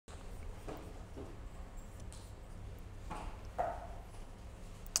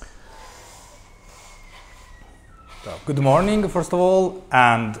So, good morning, first of all,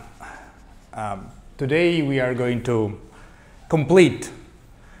 and today we are going to complete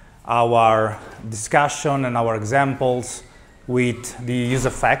our discussion and our examples with the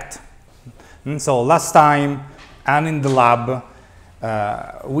useEffect. And so last time and in the lab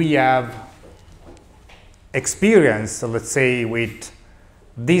we have experience, let's say, with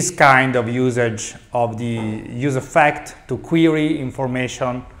this kind of usage of the useEffect to query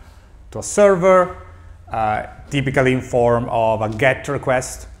information to a server, typically in form of a GET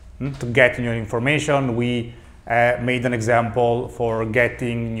request. To get new information, we made an example for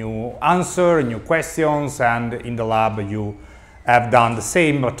getting new answer, new questions, and in the lab you have done the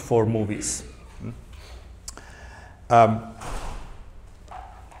same, but for movies. And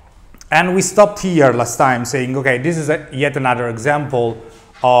we stopped here last time saying, okay, this is yet another example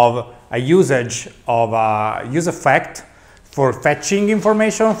of a usage of a useEffect for fetching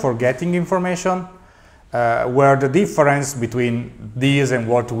information, for getting information, where the difference between these and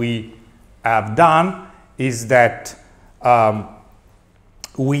what we have done is that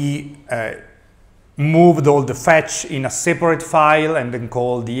we moved all the fetch in a separate file and then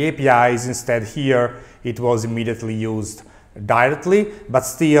called the APIs. Instead here it was immediately used directly, but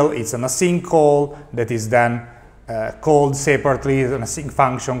still it's an async call that is then called separately, an async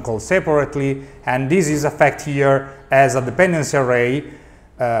function called separately, and this useEffect here as a dependency array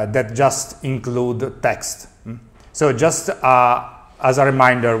that just include text. So just as a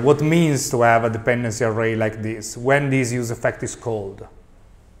reminder, what means to have a dependency array like this when this useEffect is called?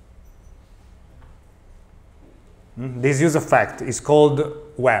 This useEffect is called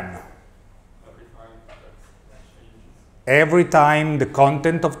when? Every time the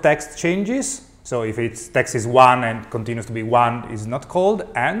content of text changes. So if its text is 1 and continues to be 1, is not called,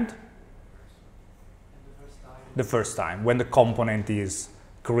 and the first time when the component is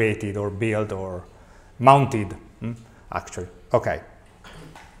created or built or mounted, actually. Okay.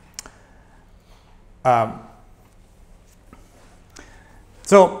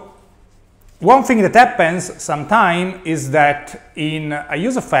 So one thing that happens sometime is that in a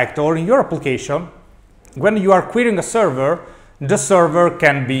useEffect or in your application, when you are querying a server, the server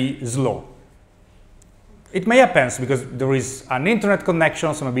can be slow. It may happen because there is an internet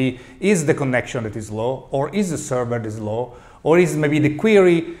connection, so maybe is the connection that is slow, or is the server that is slow, or is maybe the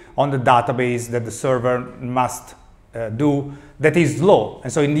query on the database that the server must do that is slow.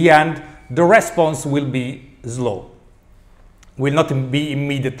 And so in the end, the response will be slow, will not be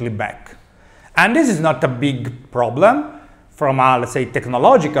immediately back. And this is not a big problem from a, let's say,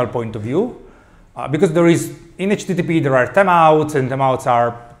 technological point of view, because there is, in HTTP there are timeouts, and timeouts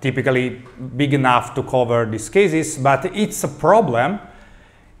are typically big enough to cover these cases, but it's a problem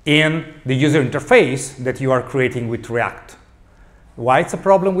in the user interface that you are creating with React. Why it's a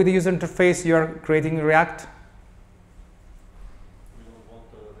problem with the user interface you are creating in React? We don't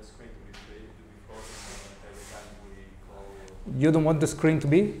want the screen to be frozen every time we call. You don't want the screen to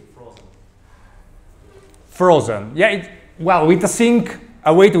be? Frozen. Frozen. Yeah, well, with async,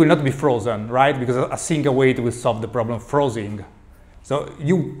 await will not be frozen, right? Because async await will solve the problem of freezing. So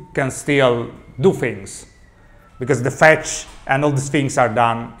you can still do things because the fetch and all these things are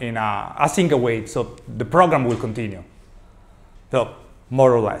done in a async await, so the program will continue. So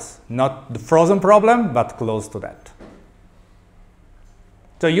more or less, not the frozen problem, but close to that.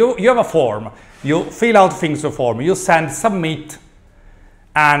 So you have a form, you fill out things in a form, you send submit,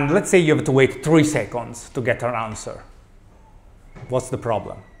 and let's say you have to wait 3 seconds to get an answer. What's the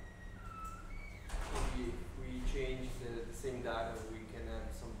problem? If we change the same data, we can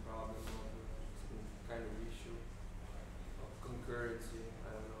have some problem or some kind of issue of concurrency. I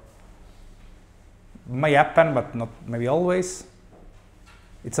don't know. May happen, but not maybe always.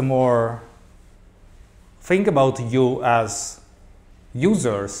 It's a more, think about you as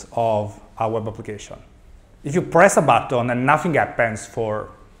users of a web application. If you press a button and nothing happens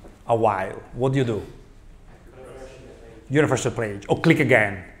for a while, what do? You refresh the page, or click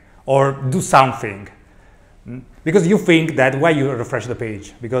again, or do something. Because you think that why you refresh the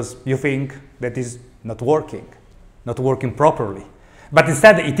page? Because you think that is not working properly. But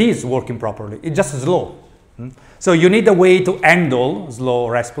instead it is working properly, it's just slow. So you need a way to handle slow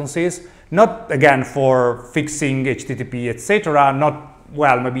responses, not again for fixing HTTP, etc., not,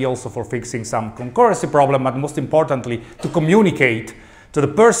 well, maybe also for fixing some concurrency problem, but most importantly, to communicate to the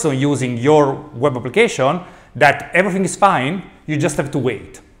person using your web application that everything is fine, you just have to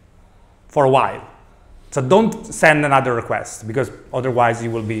wait for a while. So don't send another request, because otherwise you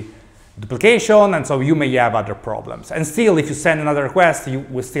will be duplication, and so you may have other problems. And still, if you send another request, you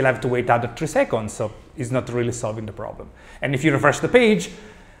will still have to wait other 3 seconds, so it's not really solving the problem. And if you refresh the page,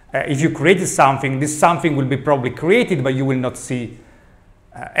 if you created something, this something will be probably created, but you will not see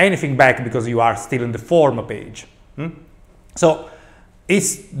anything back because you are still in the form page. So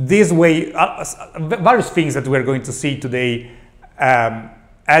it's this way, various things that we're going to see today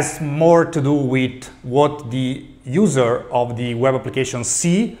has more to do with what the user of the web application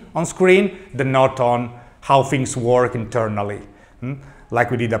see on screen than not on how things work internally,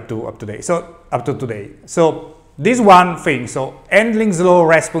 like we did up to today. So this one thing, so handling slow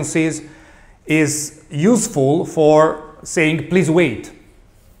responses is useful for saying, please wait,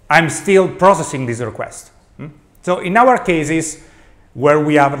 I'm still processing this request. So in our cases, where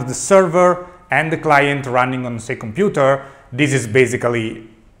we have the server and the client running on the same computer, this is basically,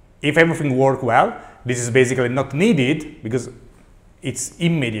 if everything works well, this is basically not needed because it's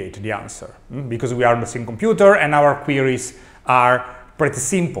immediate, the answer, because we are on the same computer and our queries are pretty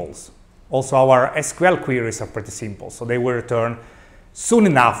simple. Also, our SQL queries are pretty simple, so they will return soon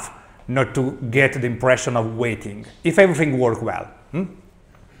enough not to get the impression of waiting, if everything works well.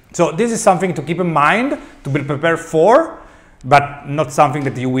 So this is something to keep in mind, to be prepared for, but not something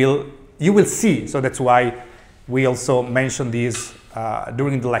that you will see. So that's why we also mentioned this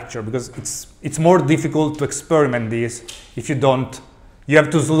during the lecture, because it's more difficult to experiment this if you don't. You have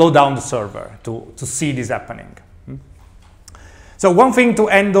to slow down the server to see this happening. So one thing to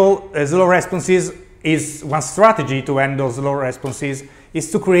handle slow responses is, one strategy to handle slow responses is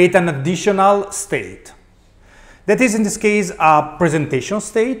to create an additional state. That is, in this case, a presentation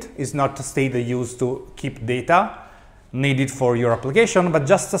state. It's not a state that you use to keep data needed for your application, but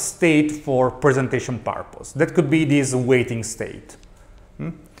just a state for presentation purpose. That could be this waiting state.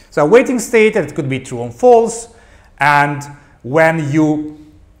 So a waiting state, that could be true and false, and when you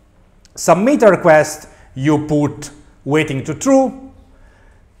submit a request, you put waiting to true,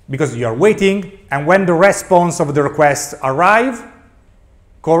 because you are waiting, and when the response of the request arrives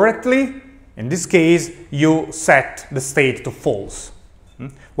correctly, in this case, you set the state to false.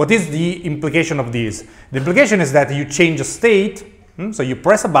 What is the implication of this? The implication is that you change a state, so you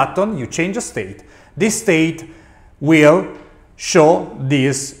press a button, you change a state. This state will show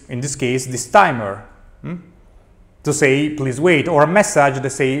this, in this case, this timer, to say please wait, or a message that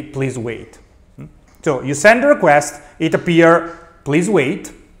say please wait. So you send a request, it appears please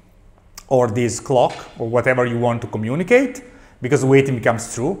wait, or this clock, or whatever you want to communicate, because waiting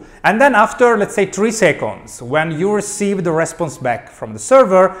becomes true. And then after, let's say, 3 seconds, when you receive the response back from the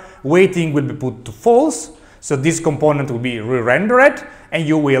server, waiting will be put to false. So this component will be re-rendered, and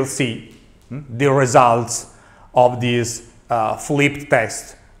you will see the results of this flipped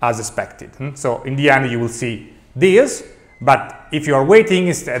test as expected. So in the end, you will see this, but if you are waiting,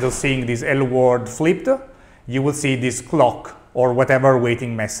 instead of seeing this L word flipped, you will see this clock or whatever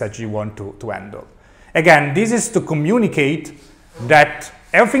waiting message you want to handle. Again, this is to communicate that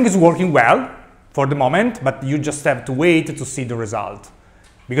everything is working well for the moment, but you just have to wait to see the result,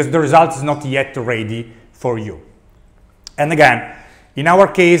 because the result is not yet ready for you. And again, in our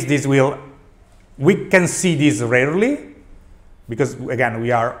case, we can see this rarely, because again,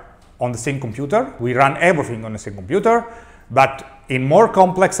 we are on the same computer, we run everything on the same computer, but in more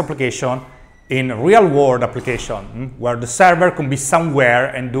complex application, in real-world application, where the server can be somewhere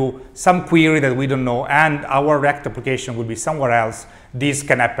and do some query that we don't know, and our React application will be somewhere else, this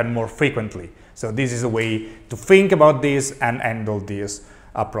can happen more frequently. So this is a way to think about this and handle this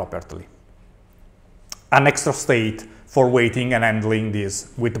appropriately. An extra state for waiting and handling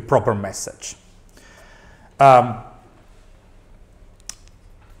this with the proper message.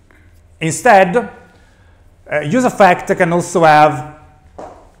 Instead, useEffect can also have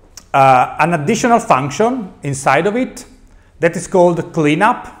an additional function inside of it that is called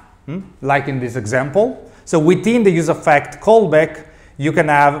cleanup, like in this example. So within the useEffect callback, you can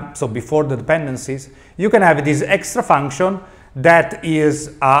have, so before the dependencies, you can have this extra function that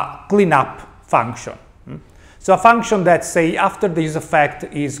is a cleanup function. So a function that say after the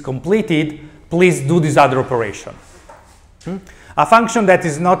useEffect is completed, please do this other operation. A function that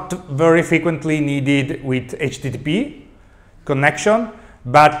is not very frequently needed with HTTP connection,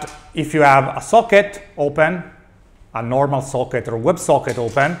 but if you have a socket open, a normal socket or web socket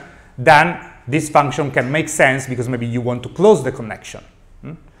open, then this function can make sense because maybe you want to close the connection.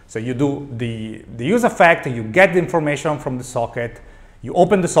 So you do the useEffect, you get the information from the socket, you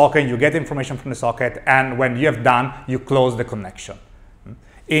open the socket, you get information from the socket, and when you have done, you close the connection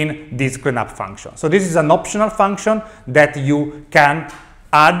in this cleanup function. So this is an optional function that you can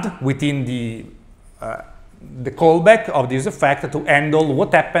add within the callback of the useEffect to handle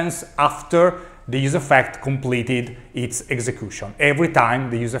what happens after the useEffect completed its execution. Every time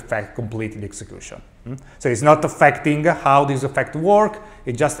the useEffect completed execution. So it's not affecting how the useEffect works,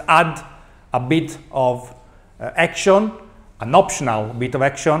 it just adds a bit of action, an optional bit of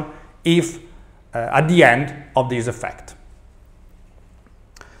action, if at the end of the useEffect.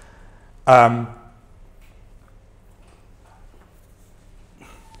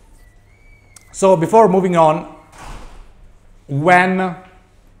 So before moving on, when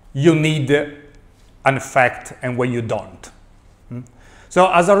you need an effect and when you don't. So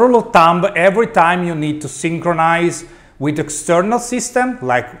as a rule of thumb, every time you need to synchronize with external system,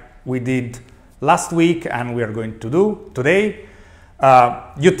 like we did last week and we are going to do today,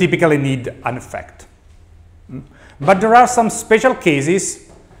 you typically need an effect. But there are some special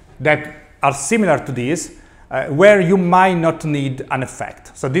cases that are similar to this, where you might not need an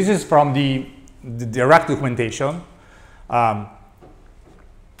effect. So this is from the direct documentation.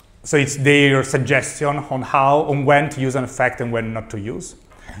 So it's their suggestion on when to use an effect and when not to use.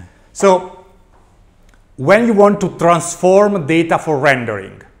 So when you want to transform data for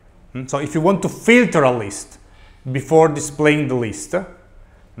rendering, so if you want to filter a list before displaying the list,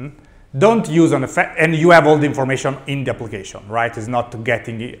 don't use an effect, and you have all the information in the application, right? It's not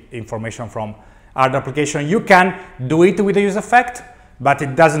getting information from other application. You can do it with a useEffect, but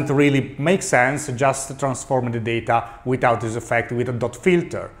it doesn't really make sense just to transform the data without useEffect, with a dot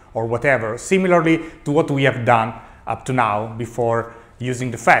filter or whatever, similarly to what we have done up to now before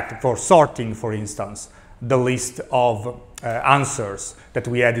using the effect for sorting, for instance, the list of answers that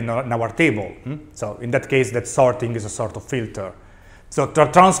we had in our table. So in that case, that sorting is a sort of filter. So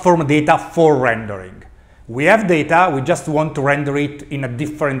to transform data for rendering. We have data, we just want to render it in a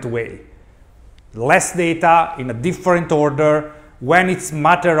different way. Less data in a different order. When it's a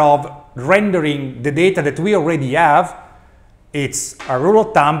matter of rendering the data that we already have, it's a rule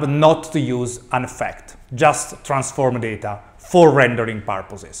of thumb not to use an effect, just transform data for rendering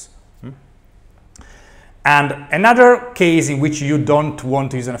purposes. And another case in which you don't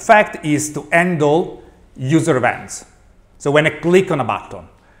want to use an effect is to handle user events. So when I click on a button,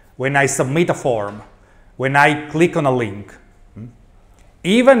 when I submit a form, when I click on a link,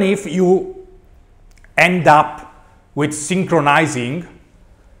 even if you end up with synchronizing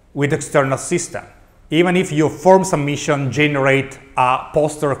with external system, even if your form submission generate a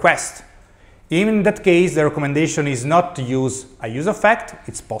post request, even in that case, the recommendation is not to use a useEffect.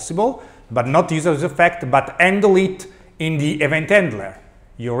 It's possible, but not to use a useEffect, but handle it in the event handler.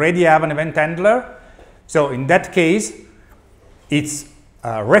 You already have an event handler, so in that case, it's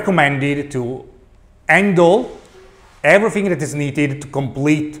recommended to handle everything that is needed to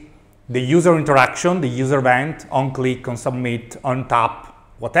complete the user interaction, the user event, on click, on submit, on tap,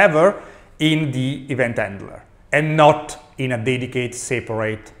 whatever, in the event handler, and not in a dedicated,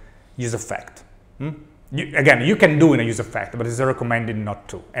 separate useEffect. Again, you can do in a useEffect, but it's recommended not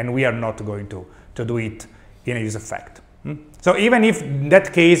to, and we are not going to do it in a useEffect. So even if in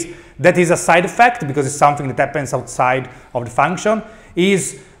that case, that is a side effect, because it's something that happens outside of the function,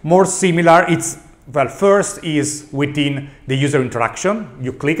 is more similar. It's, well, first is within the user interaction.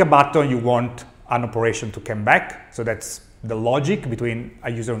 You click a button, you want an operation to come back, so that's the logic between a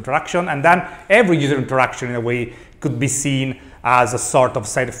user interaction, and then every user interaction in a way could be seen as a sort of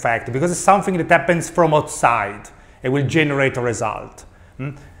side effect, because it's something that happens from outside. It will generate a result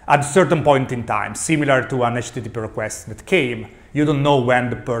at a certain point in time, similar to an HTTP request that came. You don't know when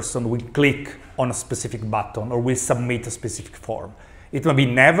the person will click on a specific button or will submit a specific form. It will be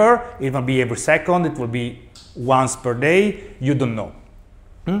never, it will be every second, it will be once per day, you don't know.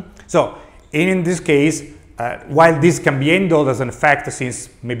 So in this case, while this can be handled as an effect, since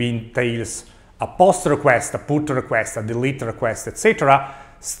maybe entails a post request, a put request, a delete request, etc.,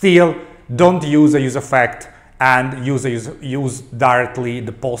 still don't use a useEffect and use directly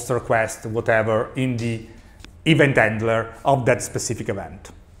the post request, whatever, in the event handler of that specific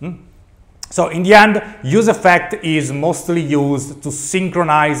event. So in the end, useEffect is mostly used to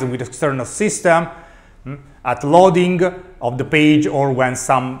synchronize with external system at loading of the page or when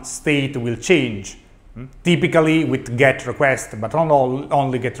some state will change. Typically with GET request, but not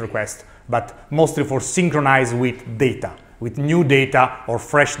only GET request, but mostly for synchronize with data, with new data or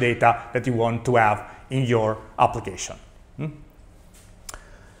fresh data that you want to have in your application.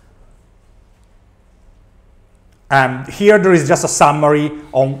 And here there is just a summary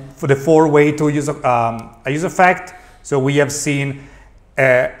for the 4 ways to use a useEffect. So we have seen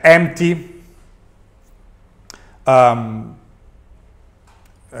empty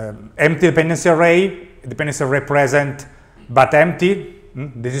dependency array present but empty.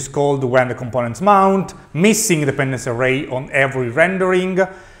 This is called when the components mount. Missing dependency array on every rendering.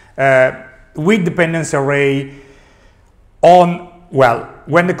 with dependency array on, well,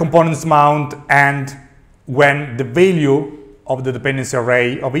 when the components mount and when the value of the dependency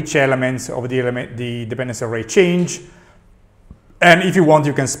array of each element of the dependency array change. And if you want,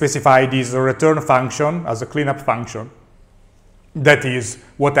 you can specify this return function as a cleanup function. That is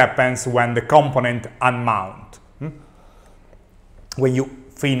what happens when the component unmount, when you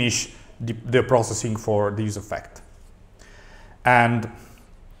finish the processing for the useEffect. And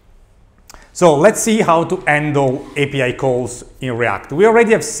so let's see how to handle API calls in React. We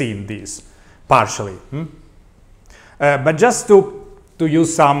already have seen this partially, but just to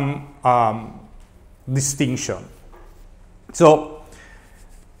use some distinction. So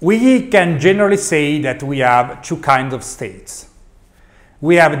we can generally say that we have two kinds of states.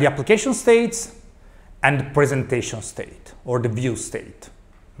 We have the application states and the presentation state, or the view state.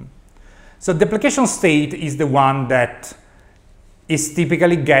 So the application state is the one that is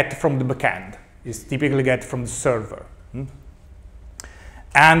typically get from the backend, is typically get from the server.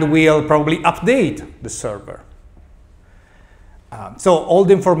 And we'll probably update the server. So all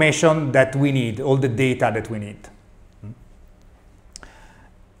the information that we need, all the data that we need.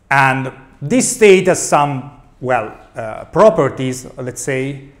 And this state has some, well, properties. Let's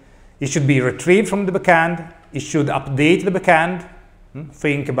say it should be retrieved from the backend, it should update the backend.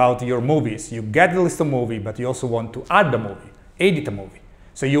 Think about your movies. You get the list of movies, but you also want to add the movie, edit a movie.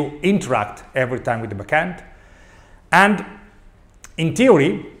 So you interact every time with the backend. And in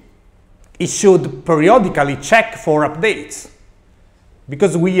theory, it should periodically check for updates,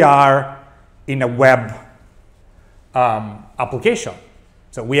 because we are in a web application.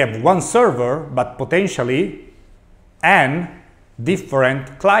 So we have one server, but potentially n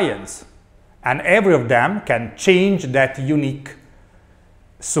different clients. And every of them can change that unique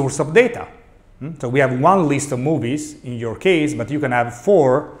source of data. So we have one list of movies in your case, but you can have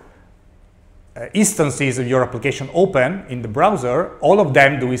 4 instances of your application open in the browser. All of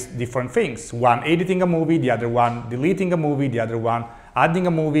them do different things. One editing a movie, the other one deleting a movie, the other one adding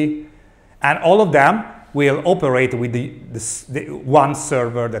a movie. And all of them will operate with the one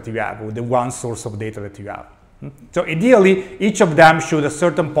server that you have, with the one source of data that you have. So ideally, each of them should at a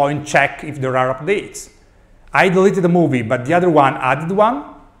certain point check if there are updates. I deleted a movie, but the other one added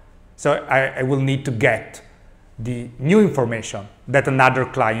one, so I will need to get the new information that another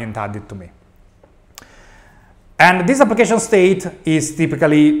client added to me. And this application state is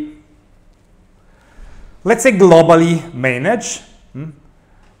typically, let's say, globally managed,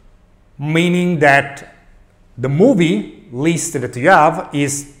 meaning that the movie list that you have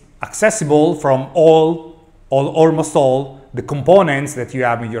is accessible from almost all the components that you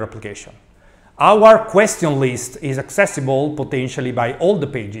have in your application. Our question list is accessible potentially by all the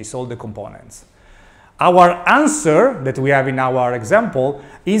pages, all the components. Our answer that we have in our example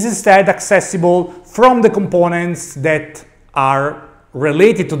is instead accessible from the components that are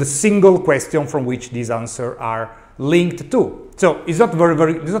related to the single question from which these answers are linked to. So it's not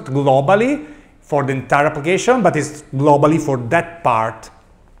it's not globally for the entire application, but it's globally for that part.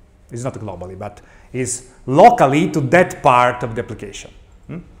 It's not globally, but is locally to that part of the application.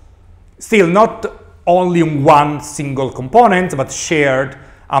 Still not only one single component, but shared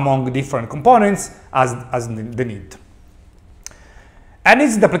among different components as the need. And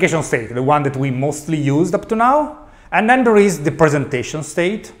it's the application state, the one that we mostly used up to now. And then there is the presentation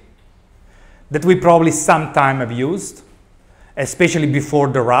state that we probably sometime have used, especially before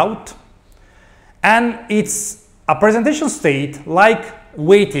the route. And it's a presentation state like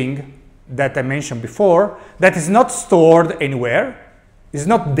waiting that I mentioned before, that is not stored anywhere. It's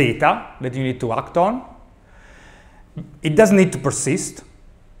not data that you need to act on. It doesn't need to persist.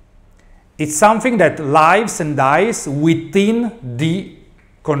 It's something that lives and dies within the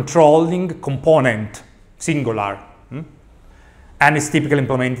controlling component, singular. And it's typically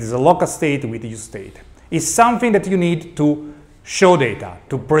implemented as a local state with use state. It's something that you need to show data,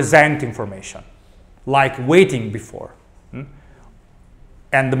 to present information, like waiting before.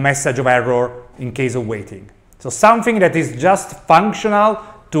 And the message of error in case of waiting. So something that is just functional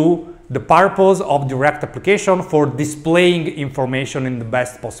to the purpose of direct application for displaying information in the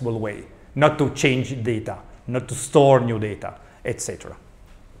best possible way, not to change data, not to store new data, etc.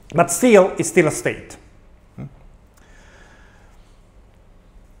 But still, it's still a state.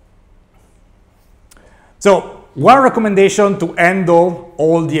 So one recommendation to handle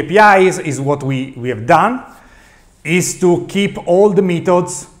all the APIs is what we have done, is to keep all the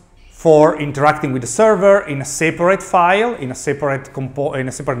methods for interacting with the server in a separate file, in a separate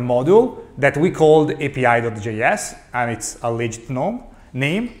module that we called api.js, and it's a legit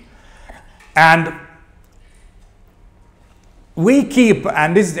name. And we keep,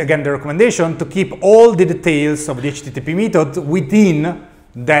 and this is again the recommendation, to keep all the details of the HTTP method within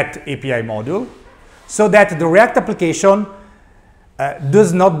that API module, so that the React application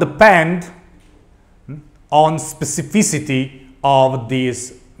does not depend on specificity of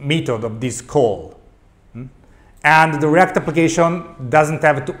this method, of this call. And the React application doesn't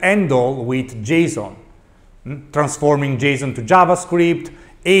have to handle with JSON, transforming JSON to JavaScript,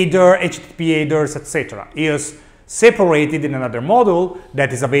 header, HTTP headers, etc. It is separated in another module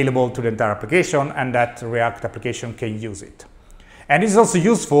that is available to the entire application, and that React application can use it. And this is also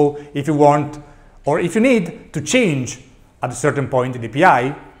useful if you want, or if you need to change at a certain point in the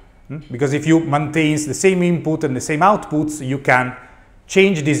API, because if you maintain the same input and the same outputs, you can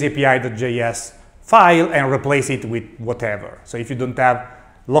change this API.js file and replace it with whatever. So if you don't have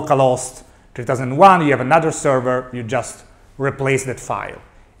localhost 3001, you have another server, you just replace that file.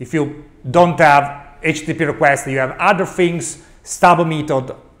 If you don't have HTTP request, you have other things, stub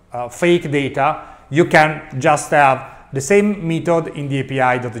method, fake data, you can just have the same method in the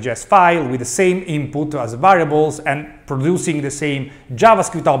API.js file with the same input as variables and producing the same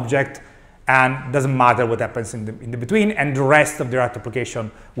JavaScript object, and doesn't matter what happens in the between, and the rest of the React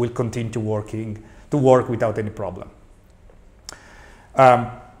application will continue to work without any problem.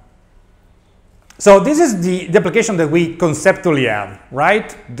 So this is the application that we conceptually have,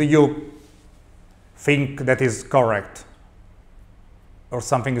 right? Do you think that is correct, or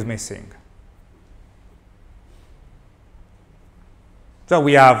something is missing? So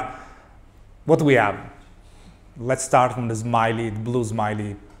we have, what do we have? Let's start from the smiley, the blue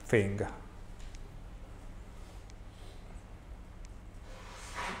smiley thing.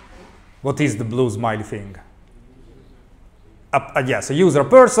 What is the blue smiley thing? Yes, a user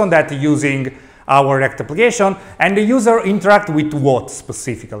person that is using our React application, and the user interact with what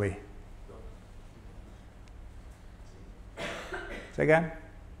specifically? Say again?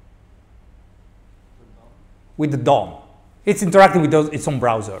 With the DOM. It's interacting with its own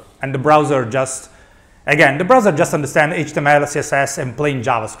browser, and the browser just, again, the browser just understands HTML, CSS, and plain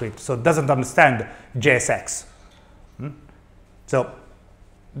JavaScript, so it doesn't understand JSX. So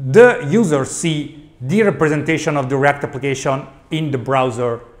the user see the representation of the React application in the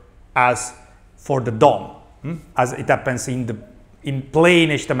browser as for the DOM, as it happens in plain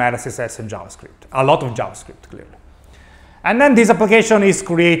HTML, CSS, and JavaScript. A lot of JavaScript, clearly. And then this application is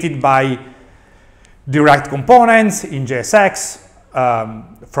created by the React components in JSX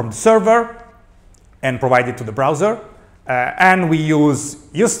from the server and provided to the browser. And we use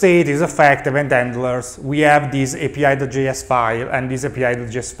useState, useEffect, event handlers. We have this API.js file, and this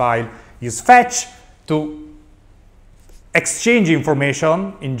API.js file use fetch to exchange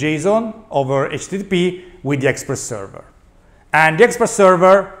information in JSON over HTTP with the Express server. And the Express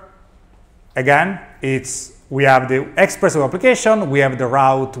server, again, we have the Express web application, we have the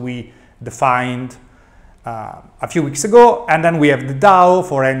route we defined a few weeks ago, and then we have the DAO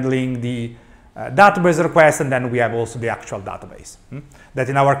for handling the database request, and then we have also the actual database. That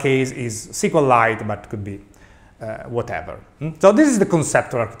in our case is SQLite, but could be whatever. So this is the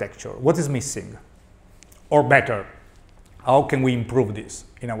conceptual architecture. What is missing? Or better, how can we improve this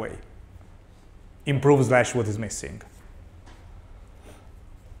in a way? Improve / what is missing?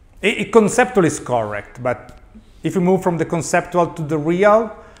 It conceptually is correct, but if we move from the conceptual to the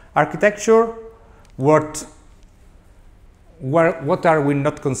real architecture, what are we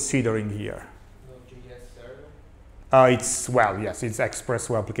not considering here? Node.js server? It's, well, yes, it's Express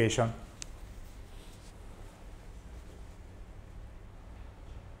web application.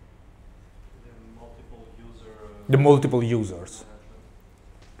 The multiple users.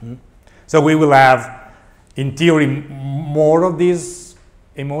 So we will have, in theory, more of these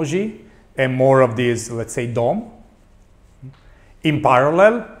emoji and more of these, let's say, DOM in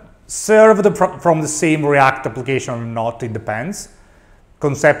parallel. Served from the same React application or not, it depends.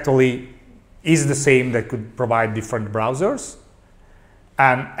 Conceptually, is the same that could provide different browsers,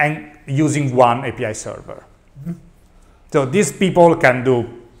 and using one API server. So these people can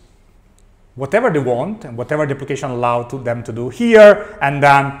do whatever they want and whatever the application allows them to do here, and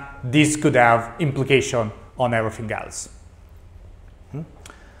then this could have implication on everything else.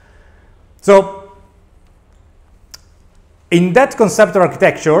 So in that conceptual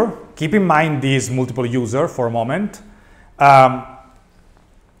architecture, keep in mind these multiple user for a moment.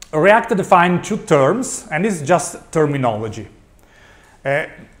 React defined two terms, and this is just terminology,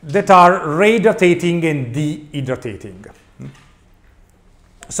 that are rehydrating and dehydrating.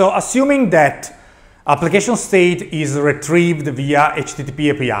 So assuming that application state is retrieved via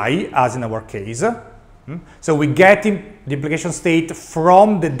HTTP API, as in our case, so we get the application state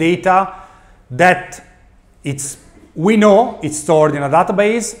from the data that it's we know it's stored in a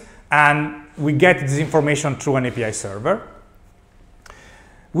database, and we get this information through an API server.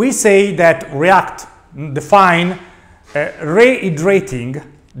 We say that React define reiterating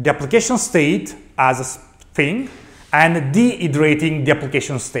the application state as a thing and deiterating the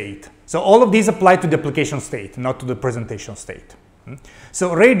application state. So all of these apply to the application state, not to the presentation state.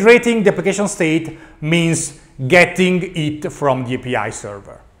 So reiterating the application state means getting it from the API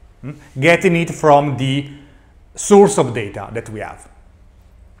server, getting it from the source of data that we have.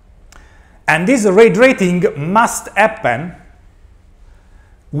 And this reiterating must happen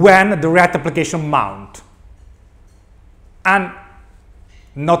when the React application mount. And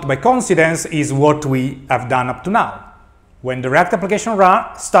not by coincidence is what we have done up to now. When the React application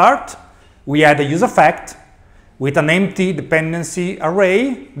start, we add a useEffect with an empty dependency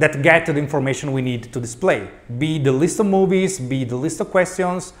array that gets the information we need to display, be the list of movies, be the list of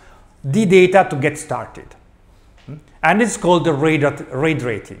questions, the data to get started. And it's called the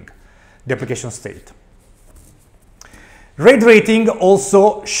reiterating the application state. Reiterating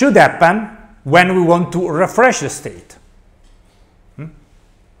also should happen when we want to refresh the state.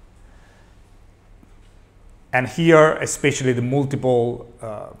 And here, especially the multiple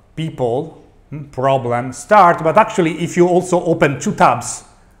people problem start, but actually if you also open two tabs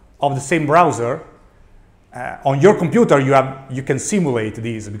of the same browser, on your computer you can simulate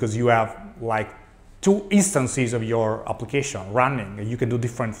these because you have like two instances of your application running, and you can do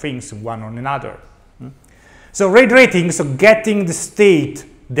different things in one or another. So reiterating, so getting the state,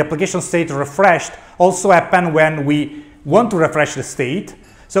 the application state refreshed, also happen when we want to refresh the state.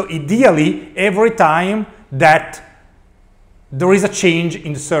 So ideally, every time that there is a change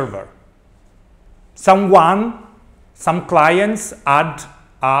in the server. Some clients add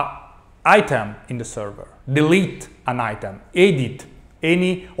an item in the server, delete an item, edit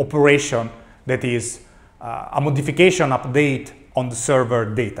any operation that is a modification, update on the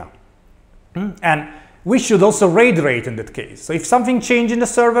server data. And we should also reiterate in that case. So if something changed in the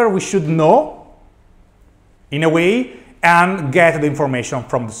server, we should know in a way and get the information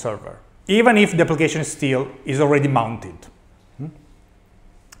from the server, even if the application is already mounted.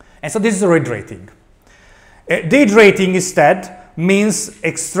 And so this is reiterating. Deiterating instead means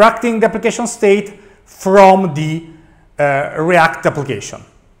extracting the application state from the React application.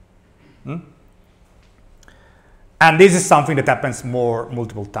 And this is something that happens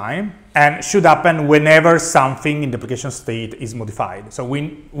multiple times and should happen whenever something in the application state is modified. So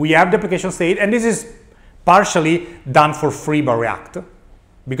we have the application state, and this is partially done for free by React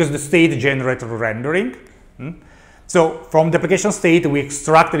because the state generates rendering. So from the application state, we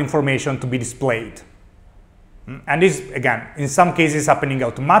extract the information to be displayed. And this, again, in some cases happening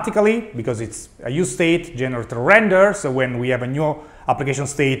automatically because it's a use state generated render. So when we have a new application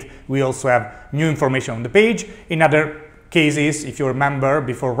state, we also have new information on the page. In other cases, if you remember,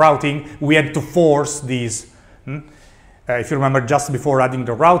 before routing, we had to force these. If you remember, just before adding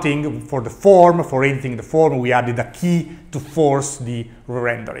the routing for the form, for editing the form, we added a key to force the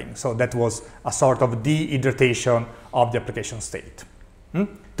re-rendering. So that was a sort of de-iteration of the application state to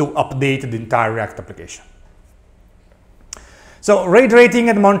update the entire React application. So reiterating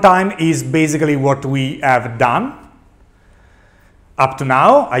at runtime is basically what we have done up to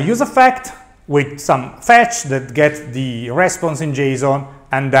now. A useEffect with some fetch that gets the response in JSON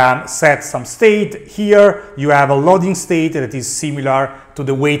and then set some state. Here you have a loading state that is similar to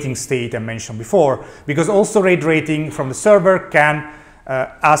the waiting state I mentioned before, because also reiterating from the server can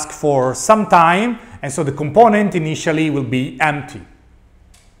ask for some time, and so the component initially will be empty.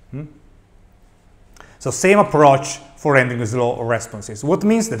 So same approach for rendering slow responses. What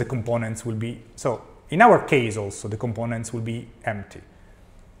means that the components will be, so in our case also, the components will be empty.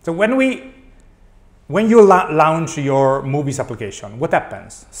 So when you launch your movies application, what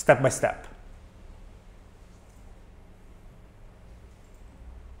happens step by step?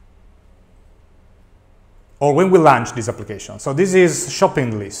 Or when we launch this application. So this is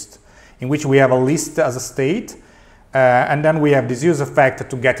shopping list, in which we have a list as a state, and then we have this useEffect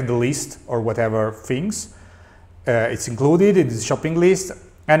to get the list or whatever things it's included in this shopping list.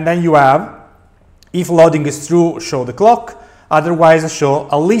 And then you have, if loading is true, show the clock, otherwise show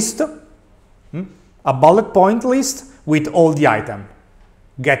a list, a bullet point list with all the item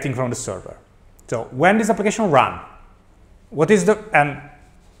getting from the server. So when this application run, what is the,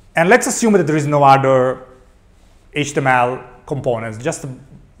 and let's assume that there is no other HTML components, just a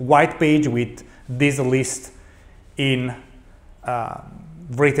white page with this list in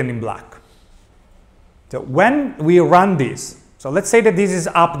written in black. So when we run this, so let's say that this is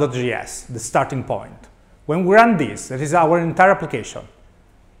app.js, the starting point. When we run this, that is our entire application.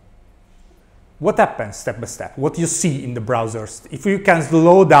 what happens step by step? What you see in the browsers? If you can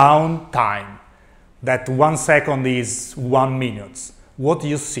slow down time, that 1 second is 1 minute, what do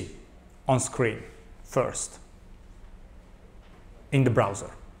you see on screen first in the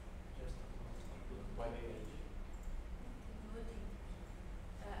browser?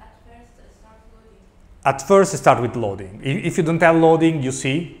 At first, start with loading. If you don't have loading, you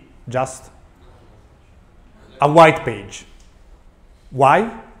see just a white page. Why?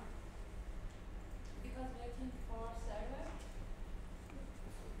 Because waiting for server.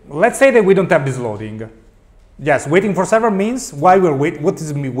 Let's say that we don't have this loading. Yes, waiting for server means why we're what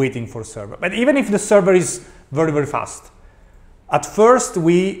is waiting for server? But even if the server is very, very fast, at first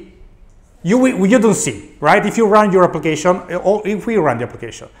you don't see, right? If you run your application, or if we run the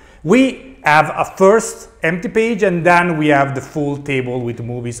application, we have a first empty page and then we have the full table with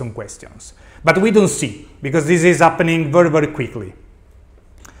movies and questions. But we don't see, because this is happening very, very quickly.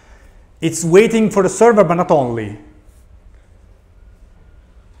 It's waiting for the server, but not only.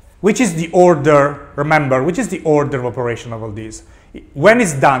 Which is the order, remember, which is the order of operation of all these? When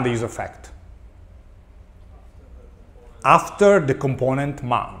is done the useEffect? After the component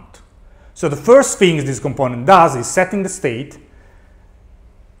mount. So the first thing this component does is setting the state,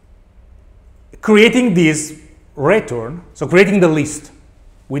 creating this return, so creating the list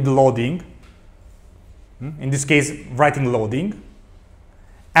with loading, in this case, writing loading,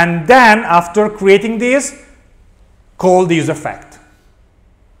 and then after creating this, call the useEffect.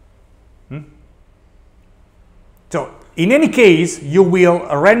 So in any case, you will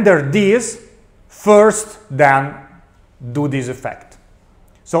render this first, then do this effect.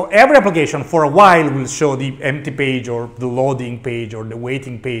 So every application for a while will show the empty page or the loading page or the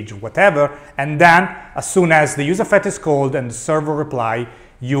waiting page or whatever, and then as soon as the useEffect is called and the server reply,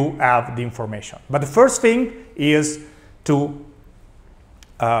 you have the information. But the first thing is to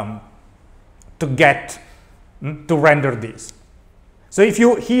render this. So if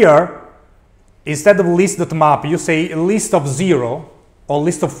you here, instead of list.map, you say a list of 0 or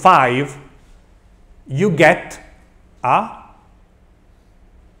list of 5, you get a,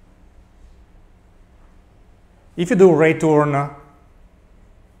 if you do return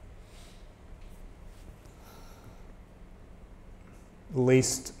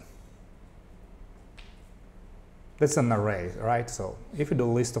list, that's an array, right? So if you do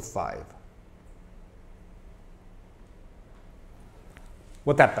list of 5,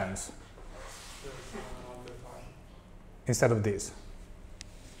 what happens? Instead of this,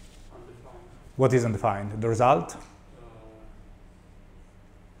 Undefined. what is undefined? The result?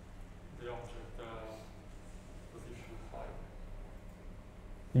 The object position 5.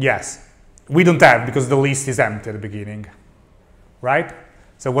 Yes, we don't have because the list is empty at the beginning, right?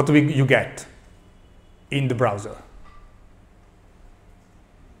 So what do you get in the browser?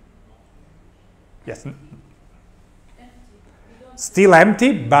 Yes, Empty. We don't still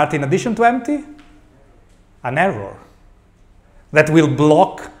empty, but in addition to empty, an error that will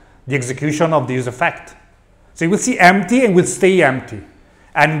block the execution of the useEffect. So you will see empty and will stay empty.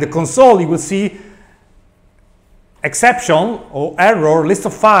 And in the console, you will see exception or error, list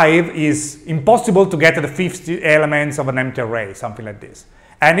of 5 is impossible to get the 50 elements of an empty array, something like this.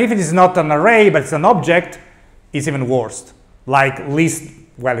 And if it is not an array, but it's an object, it's even worse. Like list,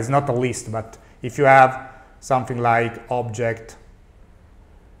 well, it's not a list, but if you have something like object.id,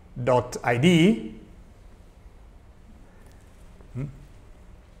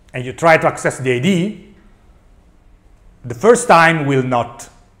 and you try to access the ID, the first time will not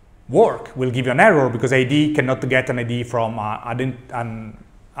work, will give you an error because ID cannot get an ID from an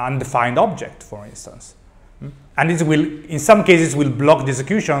undefined object, for instance. And this will, in some cases, will block the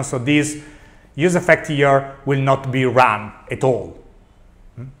execution, so this useEffect here will not be run at all.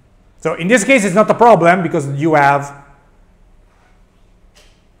 So in this case, it's not a problem because you have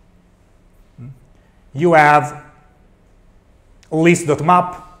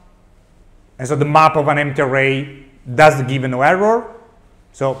list.map, and so the map of an empty array doesn't give no error,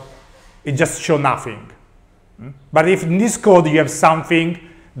 so it just shows nothing. But if in this code you have something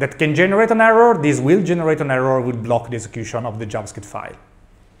that can generate an error, this will generate an error, will block the execution of the JavaScript file,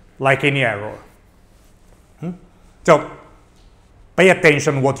 like any error. So pay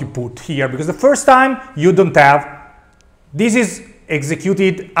attention what you put here, because the first time you don't have, this is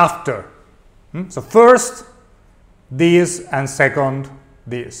executed after. So first this and second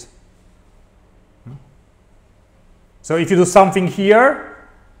this. So if you do something here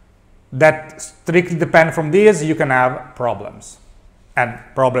that strictly depend from this, you can have problems. And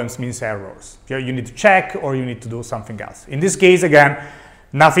problems means errors. You need to check or you need to do something else. In this case, again,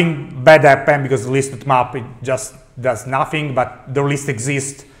 nothing bad happened because the list.map, it just does nothing, but the list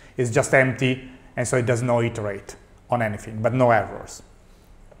exists, it's just empty, and so it does not iterate on anything, but no errors.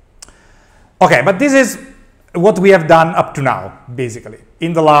 Okay, but this is what we have done up to now, basically,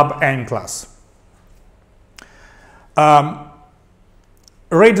 in the lab and in class.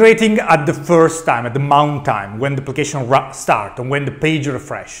 Rate rating at the first time, at the mount time, when the application starts, and when the page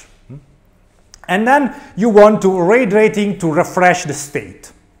refresh. And then you want to rate rating to refresh the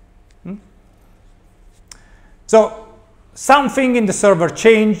state. So something in the server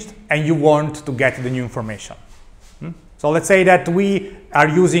changed, and you want to get the new information. So let's say that we are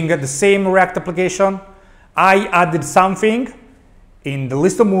using the same React application. I added something in the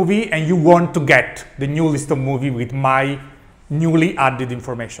list of movie, and you want to get the new list of movie with my newly added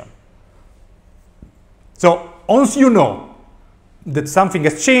information. So once you know that something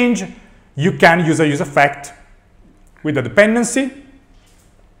has changed, you can use a useEffect with a dependency,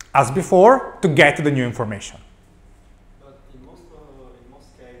 as before, to get the new information. But in most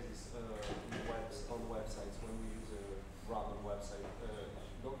cases, on websites, when we use a random website,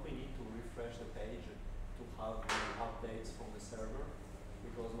 don't we need to refresh the page to have updates from the server?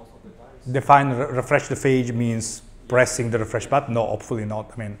 Because most of the time... Define refresh the page means pressing the refresh button? No, hopefully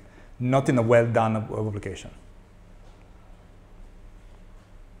not. I mean, not in a well-done web application.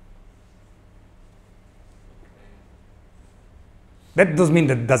 That doesn't mean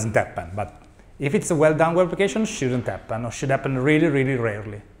that it doesn't happen, but if it's a well-done web application, it shouldn't happen, or should happen really, really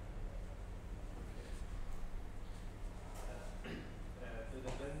rarely. The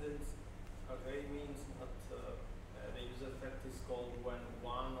dependence array means that the useEffect is called when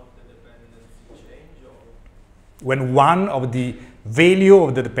one of the dependency change, or when one of the value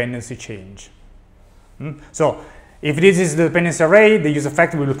of the dependency change. So if this is the dependency array, the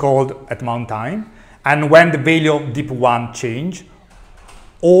useEffect will be called at mount time, and when the value of deep1 change,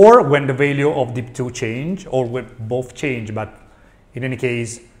 or when the value of deep2 change, or when both change, but in any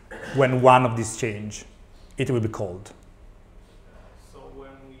case, when one of these change, it will be called. so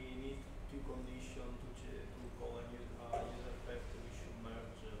when we need two conditions to call a useEffect, we should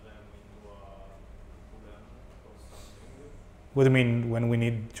merge them into a boolean or something. What do you mean when we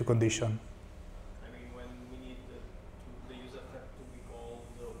need to condition? I mean, when we need the useEffect to be called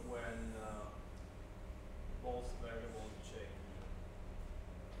when both variables change.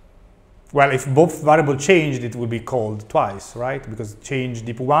 Well, if both variables changed, it will be called twice, right? Because change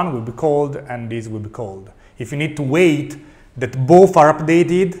deep1 will be called, and this will be called. If you need to wait that both are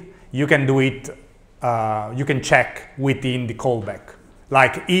updated, you can do it, you can check within the callback.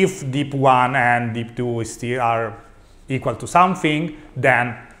 Like if deep1 and deep2 still are equal to something,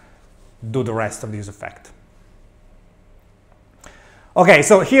 then do the rest of the useEffect. Okay,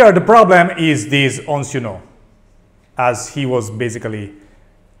 so here the problem is this once you know, as he was basically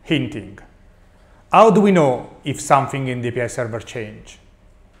hinting. How do we know if something in the API server changed?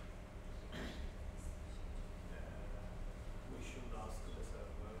 We should ask the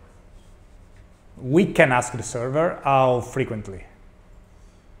server. We can ask the server. How frequently?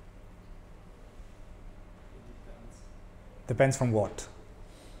 Depends from what?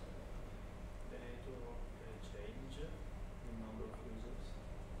 The nature of the change, the number of users.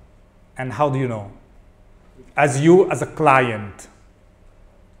 And how do you know? As you, as a client,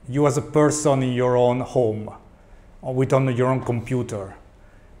 you as a person in your own home, or on your own computer,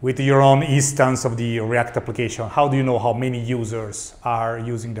 with your own instance of the React application, how do you know how many users are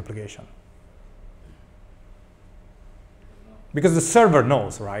using the application? Because the server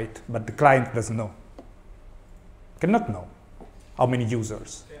knows, right? But the client doesn't know. Cannot know how many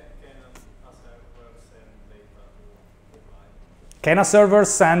users. Can a server send data to the client? Can a server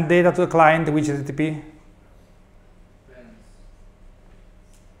send data to the client? Which HTTP?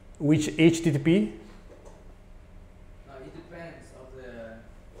 Which HTTP? It depends on the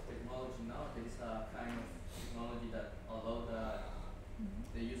technology. Now there is a kind of technology that allows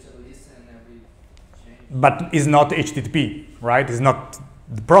the user listen every change. But it's not HTTP, right? It's not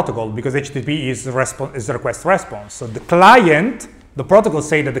the protocol, because HTTP is the request response. So the client, the protocol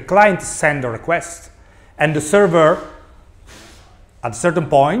say that the client send a request, and the server, at a certain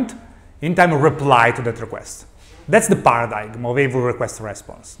point in time, reply to that request. That's the paradigm of every request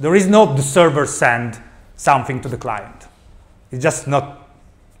response. There is no the server send something to the client. It's just not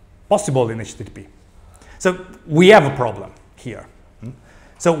possible in HTTP. So we have a problem here.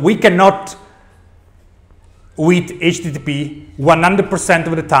 So we cannot, with HTTP, 100%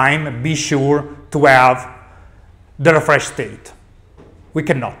 of the time be sure to have the refresh state. We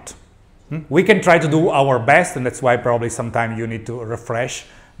cannot. We can try to do our best, and that's why probably sometimes you need to refresh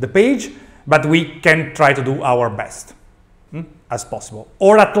the page, but we can try to do our best as possible,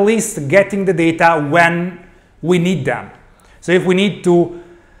 or at least getting the data when we need them. So if we need to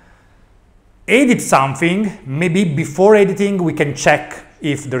edit something, maybe before editing we can check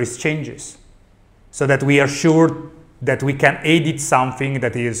if there is changes, so that we are sure that we can edit something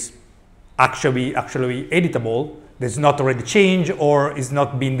that is actually editable, that's not already changed or is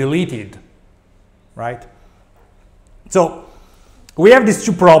not being deleted, right? So we have these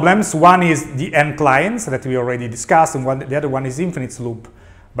two problems. One is the end clients that we already discussed, and the other one is infinite loop,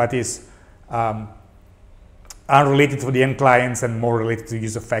 but is unrelated to the end clients and more related to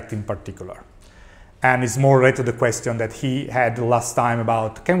useEffect in particular. And it's more related to the question that he had last time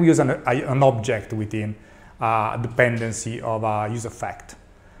about, can we use an object within a dependency of a useEffect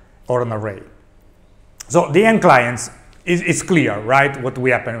or an array? So the end clients is clear, right? What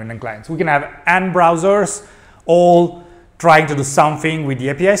we happen in end clients. We can have n browsers all trying to do something with the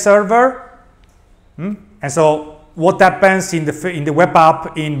API server. And so what happens in the web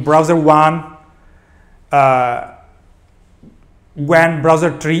app in browser 1 when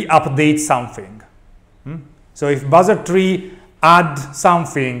browser 3 updates something? So if browser 3 add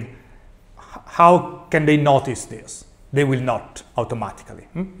something, how can they notice this? They will not automatically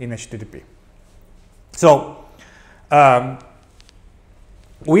in HTTP. So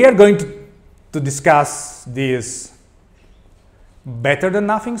we are going to discuss this better than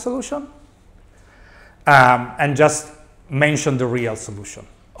nothing solution and just mention the real solution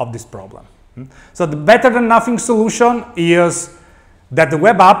of this problem. So the better than nothing solution is that the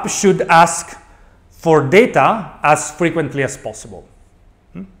web app should ask for data as frequently as possible.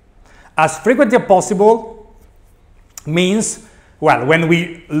 As frequently as possible means, well, when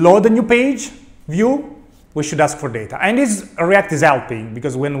we load a new page view, we should ask for data. And this React is helping,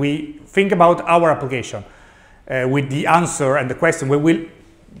 because when we think about our application with the answer and the question, we will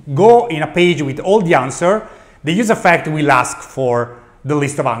go in a page with all the answer, the useEffect will ask for the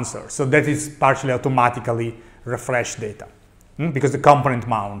list of answers. So that is partially automatically refresh data, because the component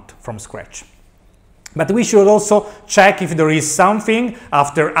mount from scratch. But we should also check if there is something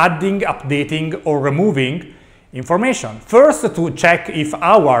after adding, updating, or removing information. First, to check if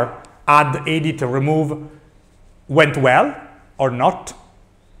our add, edit, remove went well or not.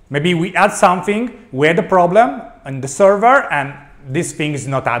 Maybe we add something, we had a problem on the server, and this thing is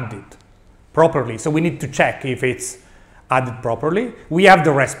not added properly. So we need to check if it's added properly. We have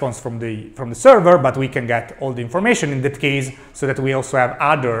the response from the server, but we can get all the information in that case, so that we also have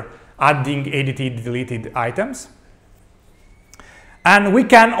other adding, edited, deleted items. And we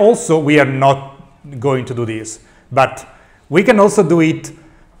can also, we are not going to do this, but we can also do it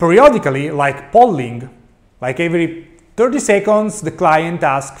periodically, like polling, like every 30 seconds the client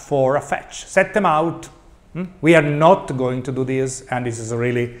asks for a fetch, set them out. We are not going to do this, and this is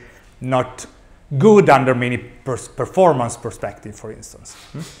really not good under many performance perspective, for instance.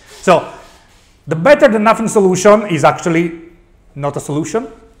 So the better than nothing solution is actually not a solution.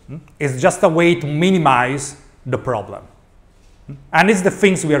 It's just a way to minimize the problem. And it's the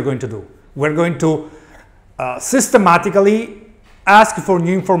things we are going to do. We're going to systematically ask for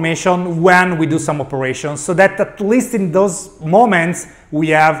new information when we do some operations, so that at least in those moments we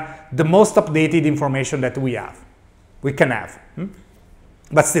have the most updated information that we can have.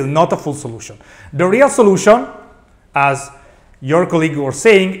 But still not a full solution. The real solution, as your colleague was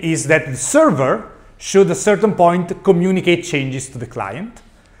saying, is that the server should at a certain point communicate changes to the client,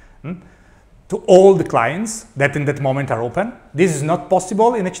 to all the clients that in that moment are open. This is not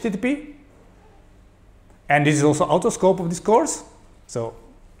possible in HTTP, and this is also out of scope of this course. So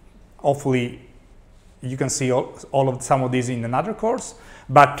hopefully you can see some of these in another course.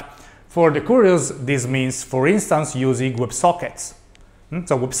 But for the curious, this means, for instance, using WebSockets.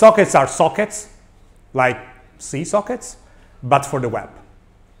 So WebSockets are sockets, like C sockets, but for the web.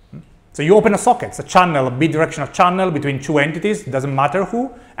 So you open a socket, it's a channel, a bidirectional channel between two entities, doesn't matter who,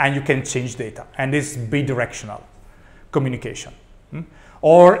 and you can change data. And this is bidirectional communication.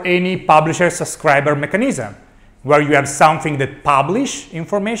 Or any publisher-subscriber mechanism, where you have something that publish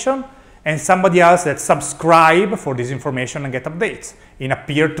information and somebody else that subscribe for this information and get updates in a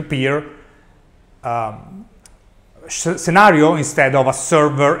peer-to-peer scenario instead of a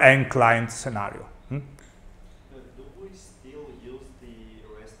server and client scenario. Do we still use the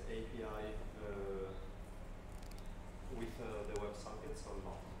REST API with the WebSockets or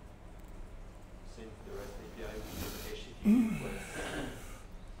not? Since the REST API with HTTP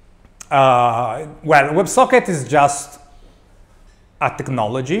well, WebSocket is just a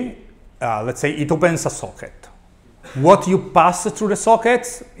technology. Let's say it opens a socket. What you pass through the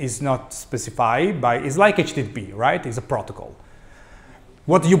socket is not specified by, it's like HTTP, right? It's a protocol.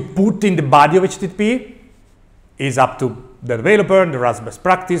 What you put in the body of HTTP is up to the developer. There are best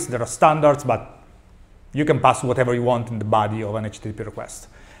practice, there are standards, but you can pass whatever you want in the body of an HTTP request.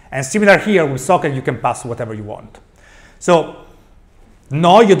 And similar here with socket, you can pass whatever you want. So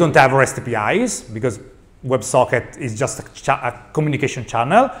no, you don't have REST APIs because WebSocket is just a communication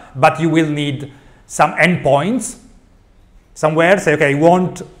channel, but you will need some endpoints somewhere. Say, okay, I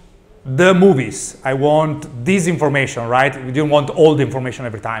want the movies. I want this information, right? You don't want all the information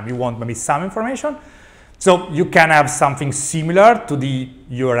every time. You want maybe some information. So you can have something similar to the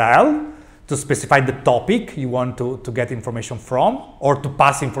URL to specify the topic you want to get information from or to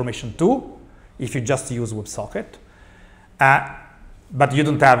pass information to if you just use WebSocket. But you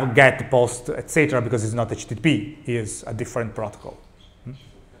don't have get, post, etc. because it's not HTTP, it's a different protocol.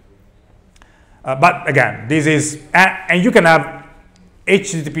 But again, this is, and you can have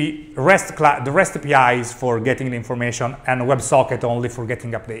HTTP, the REST APIs for getting the information and WebSocket only for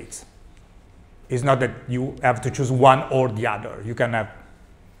getting updates. It's not that you have to choose one or the other. You can have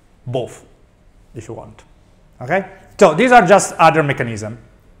both if you want. Okay? So these are just other mechanisms.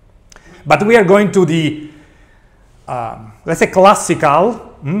 But we are going to the let's say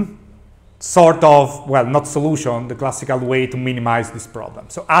classical sort of, well, not solution, the classical way to minimize this problem.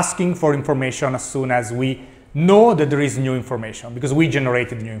 So asking for information as soon as we know that there is new information because we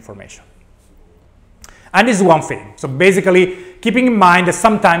generated new information. And this is one thing. So basically keeping in mind that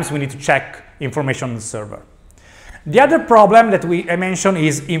sometimes we need to check information on the server. The other problem that I mentioned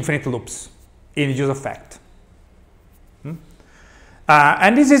is infinite loops in useEffect.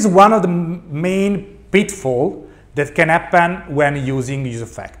 And this is one of the main pitfalls that can happen when using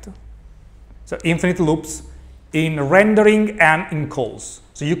useEffect. So infinite loops in rendering and in calls.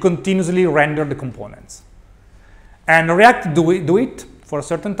 So you continuously render the components. And React do it for a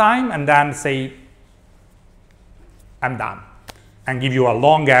certain time and then say, I'm done, and give you a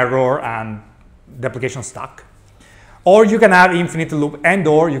long error and the application stuck. Or you can have infinite loop, and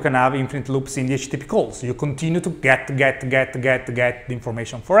or you can have infinite loops in the HTTP calls. So you continue to get the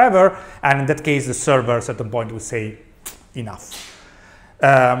information forever, and in that case, the server at a certain point will say, enough.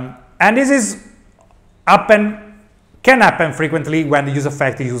 And this is can happen frequently when the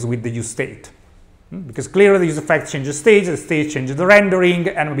useEffect is used with the useState. Because clearly the useEffect changes state, the state changes the rendering,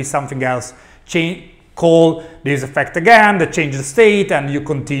 and maybe something else call the useEffect again, that changes the state, and you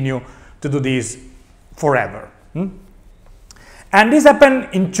continue to do this forever. And this happens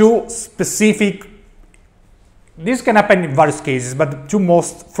in two specific, this can happen in various cases, but the two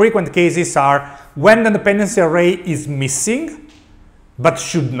most frequent cases are when the dependency array is missing, but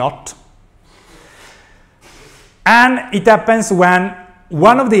should not. And it happens when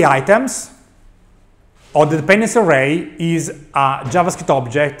one of the items of the dependency array is a JavaScript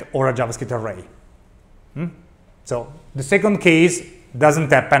object or a JavaScript array. So the second case doesn't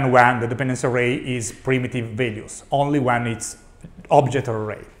happen when the dependency array is primitive values, only when it's object or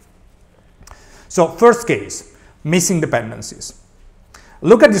array. So first case, missing dependencies.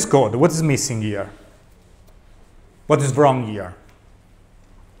 Look at this code. What is missing here? What is wrong here?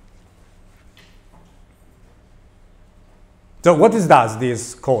 So what does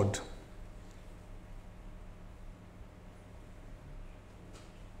this code?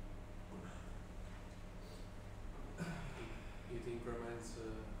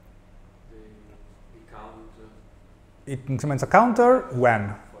 It increments a counter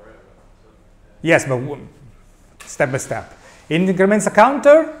when? Yes, but step by step. It increments a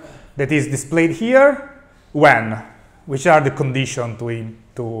counter that is displayed here when? Which are the conditions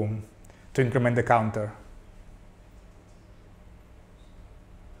to increment the counter?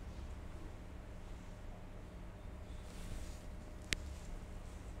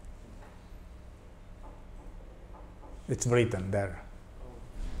 It's written there.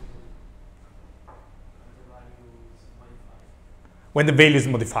 When the value is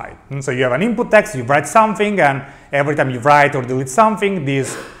modified. So you have an input text, you write something, and every time you write or delete something,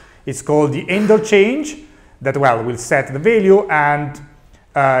 this is called the handle change that, well, will set the value and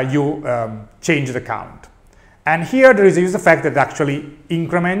you change the count. And here there is a useEffect that actually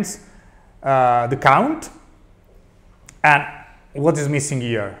increments the count. And what is missing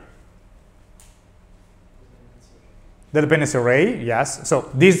here? The dependency array, yes. So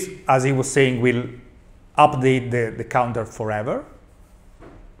this, as he was saying, will update the counter forever.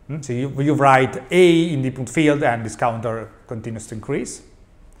 So you write A in the input field and this counter continues to increase.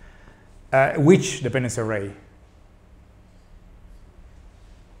 Which dependency array?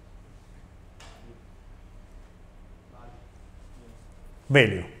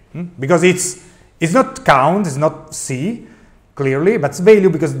 Value. Because it's not count, it's not C, clearly, but it's value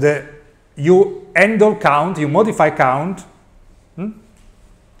because you handle count, you modify count.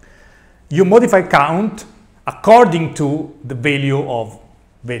 You modify count according to the value of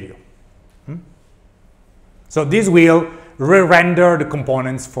value. So this will re-render the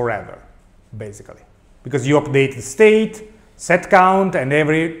components forever, basically. Because you update the state, set count, and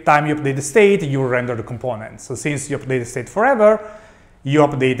every time you update the state, you render the component. So since you update the state forever, you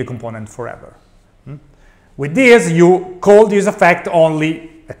update the component forever. With this, you call the useEffect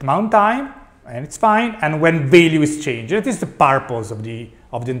only at mount time, and it's fine, and when value is changed. That is the purpose of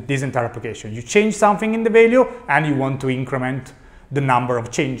this entire application. You change something in the value, and you want to increment the number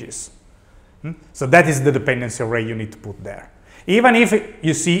of changes. So that is the dependency array you need to put there. Even if,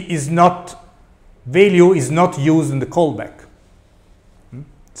 you see, value is not used in the callback.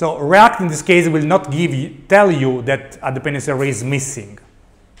 So React in this case will not tell you that a dependency array is missing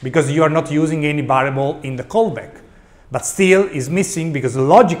because you are not using any variable in the callback, but still is missing because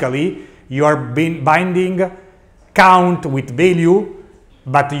logically you are binding count with value,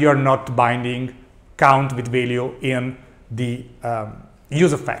 but you are not binding count with value in the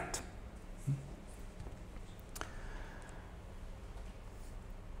useEffect.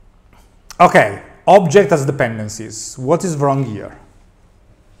 Okay, object as dependencies. What is wrong here?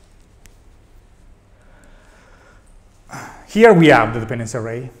 Here we have the dependency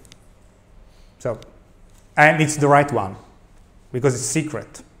array. So, and it's the right one because it's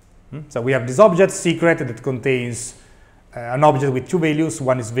secret. So we have this object secret that contains an object with two values.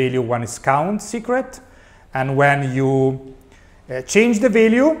 One is value, one is count secret. And when you change the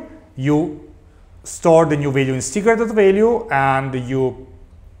value, you store the new value in secret.value, and you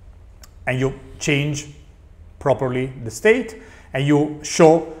change properly the state, and you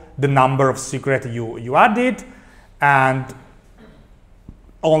show the number of secret you added, and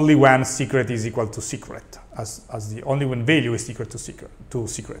only when secret is equal to secret, only when value is equal to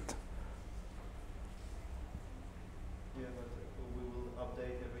secret. Yeah, but we will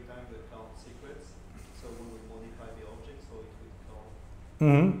update every time the count secrets, so we will modify the object so it will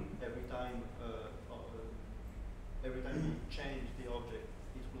count every time. Every time you change the object,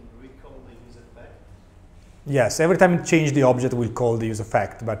 it will recall the useEffect. Yes, every time you change the object, we'll call the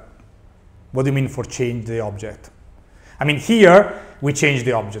useEffect. But what do you mean for change the object? I mean, here we change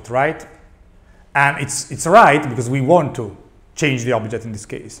the object, right? And it's right because we want to change the object in this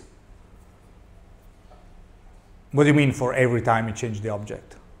case. What do you mean for every time you change the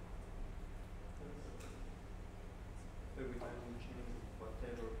object? Every time you change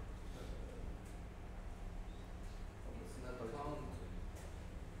whatever. It's not count.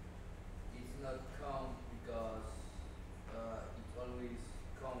 It's not count because it always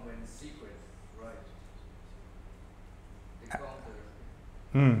comes when secret, right? The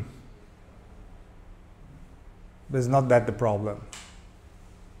counter. But it's not that the problem.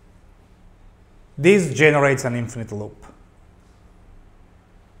 This generates an infinite loop.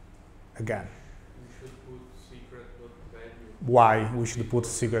 Again. We should put secret.value. Why we should put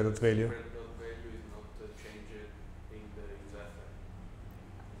secret.value? Secret.value is not changed in the useEffect.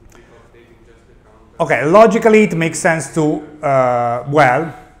 We keep updating just the counter. Okay, logically it makes sense to,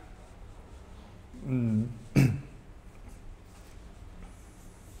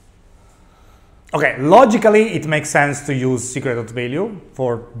 okay, logically it makes sense to use secret.value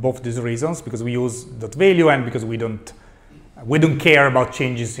for both these reasons, because we use .value and because we don't care about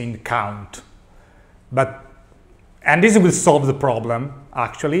changes in count. And this will solve the problem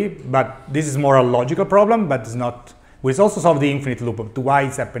actually, but this is more a logical problem, but it's not. We also solve the infinite loop of why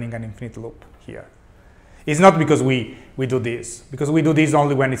it's happening an infinite loop here. It's not because we do this, because we do this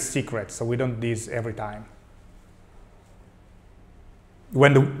only when it's secret, so we don't do this every time.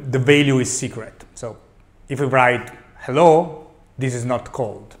 When the value is secret. So if we write hello, this is not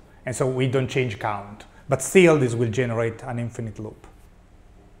called. And so we don't change count. But still, this will generate an infinite loop.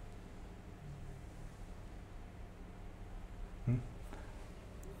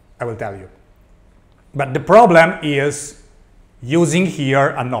 I will tell you. But the problem is using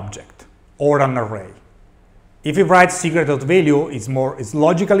here an object or an array. If you write secret.value, it's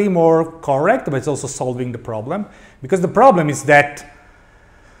logically more correct, but it's also solving the problem. Because the problem is that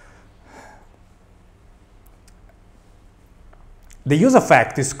the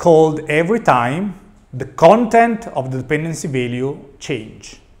useEffect is called every time the content of the dependency value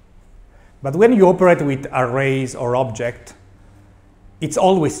change. But when you operate with arrays or object, it's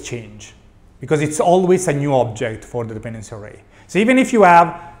always change, because it's always a new object for the dependency array. So even if you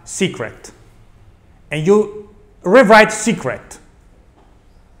have secret, and you rewrite secret,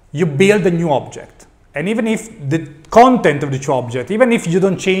 you build a new object. And even if the content of the new object, even if you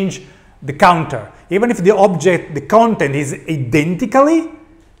don't change the counter, even if the content is identically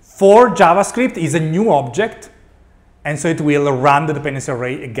for JavaScript, is a new object, and so it will run the dependency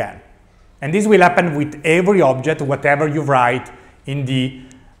array again. And this will happen with every object, whatever you write in the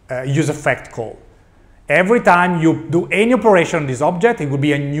useEffect call. Every time you do any operation on this object, it will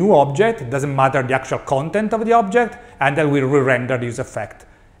be a new object. It doesn't matter the actual content of the object, and then we'll re-render the useEffect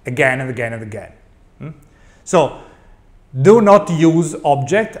again and again and again. So do not use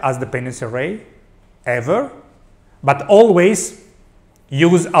object as dependency array ever, but always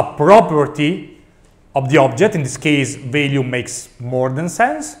use a property of the object. In this case, value makes more than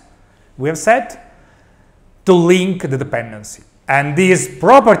sense, we have said, to link the dependency. And this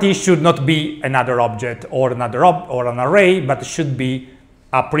property should not be another object or another or an array, but should be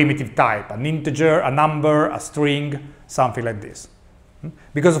a primitive type, an integer, a number, a string, something like this.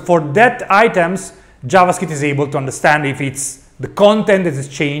 Because for that items, JavaScript is able to understand if it's the content that is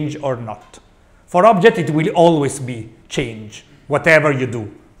changed or not. For object, it will always be change, whatever you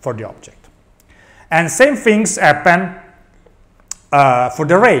do for the object. And same things happen for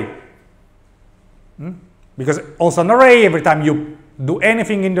the array. Because also an array, every time you do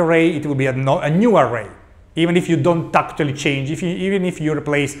anything in the array, it will be a new array. Even if you don't actually change, even if you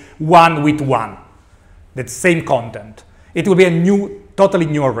replace 1 with 1, that same content, it will be a totally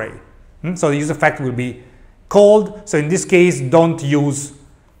new array. So the useEffect will be called. So in this case, don't use,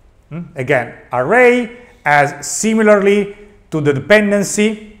 again, array as similarly to the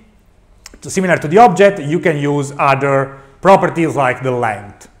dependency, similar to the object, you can use other properties like the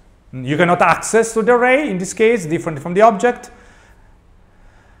length. You cannot access to the array, in this case, different from the object,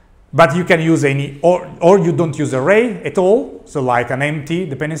 but you can use any, or you don't use array at all, so like an empty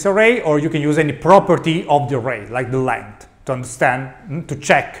dependency array, or you can use any property of the array, like the length, to understand, to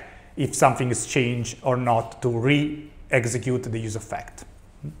check if something is changed or not, to re-execute the useEffect.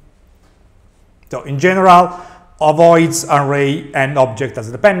 So in general, avoids array and object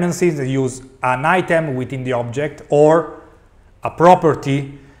as dependencies. They use an item within the object or a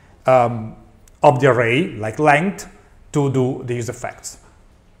property of the array, like length, to do the useEffects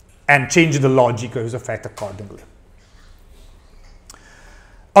and change the logic of useEffect accordingly.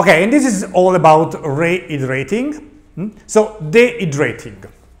 Okay, and this is all about reiterating. So deiterating.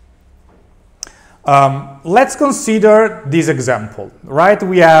 Let's consider this example, right?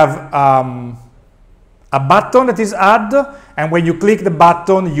 We have a button that is add, and when you click the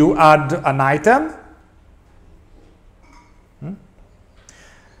button, you add an item.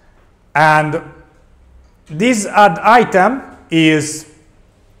 And this add item is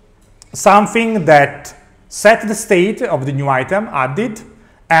something that set the state of the new item added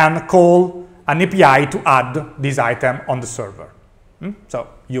and call an API to add this item on the server. So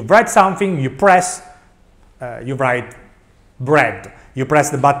you write something, you press, you write bread. You press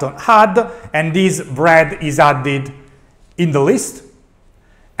the button add, and this bread is added in the list.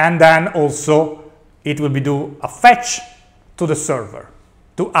 And then also it will be do a fetch to the server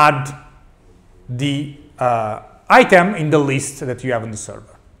to add the item in the list that you have on the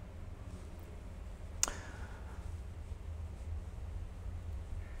server.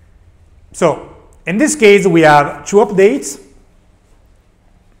 So in this case, we have two updates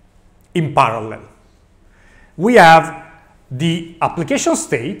in parallel. We have the application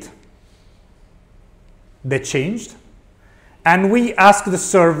state that changed, and we ask the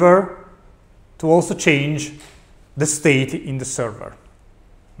server to also change the state in the server.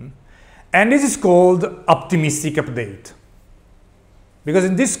 And this is called optimistic update. Because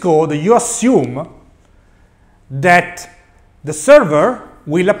in this code, you assume that the server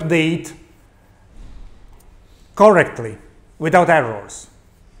will update correctly without errors.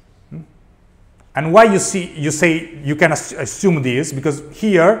 And why you say you can assume this? Because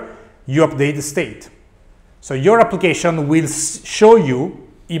here you update the state. So your application will show you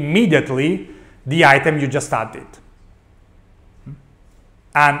immediately the item you just added.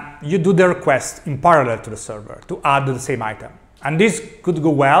 And you do the request in parallel to the server to add the same item. And this could go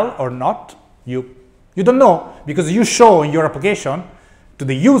well or not. You don't know, because you show in your application to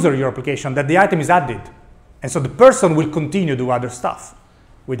the user of your application that the item is added. And so the person will continue to do other stuff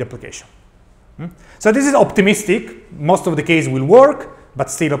with the application. So this is optimistic. Most of the case will work,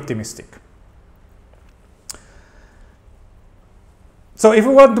 but still optimistic. So if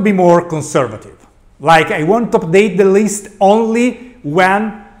we want to be more conservative, like I want to update the list only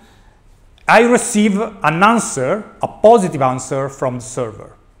when I receive an answer, a positive answer from the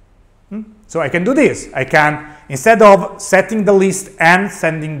server. So I can do this. I can, instead of setting the list and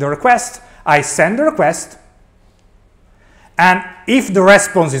sending the request, I send the request, and if the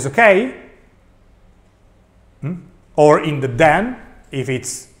response is okay, or in the then, if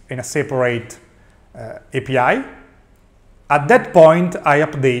it's in a separate API, at that point I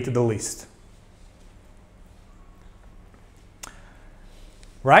update the list.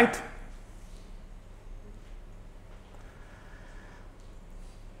 Right?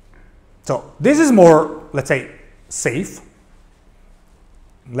 So this is more, let's say, safe.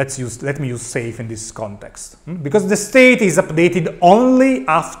 Let me use safe in this context, because the state is updated only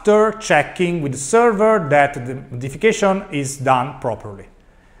after checking with the server that the modification is done properly.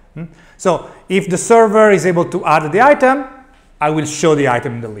 So if the server is able to add the item, I will show the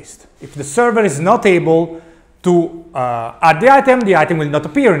item in the list. If the server is not able to add the item will not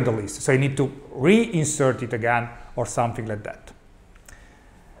appear in the list. So you need to reinsert it again or something like that.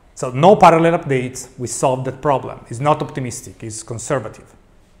 So no parallel updates, we solved that problem. It's not optimistic, it's conservative.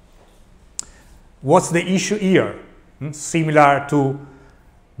 What's the issue here? Similar to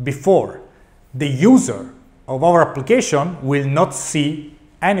before. The user of our application will not see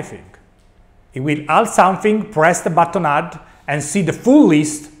anything. It will add something, press the button add, and see the full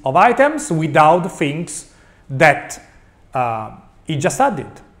list of items without the things that it just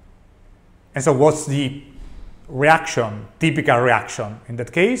added. And so what's the reaction, typical reaction in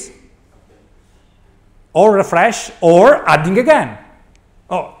that case? Or refresh or adding again.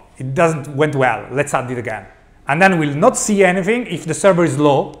 Oh, it went well, let's add it again. And then we'll not see anything if the server is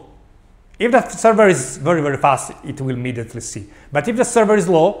low. If the server is very, very fast, it will immediately see. But if the server is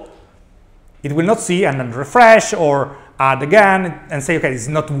low, it will not see and then refresh or add again and say, okay, it's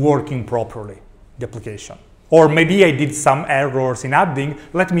not working properly, the application. Or maybe I did some errors in adding,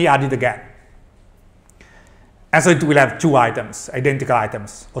 let me add it again. And so it will have 2 items, identical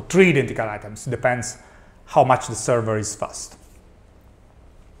items, or 3 identical items, depends how much the server is fast.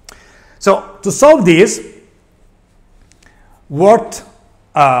 So to solve this, what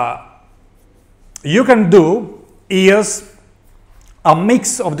you can do is a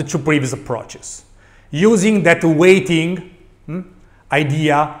mix of the 2 previous approaches, using that waiting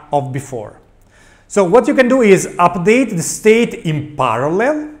idea of before. So what you can do is update the state in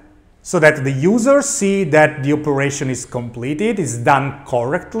parallel so that the user see that the operation is completed, is done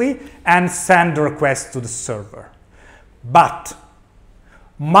correctly, and send the request to the server. But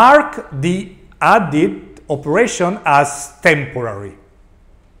mark the added operation as temporary.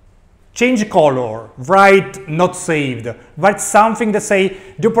 Change color, write not saved, write something that say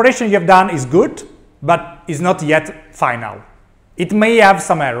the operation you have done is good, but is not yet final. It may have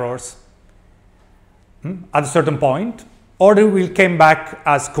some errors at a certain point, or it will come back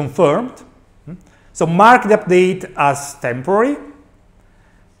as confirmed. So mark the update as temporary,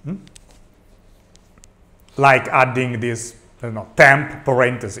 like adding this temp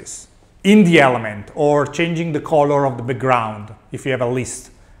parenthesis in the element, or changing the color of the background if you have a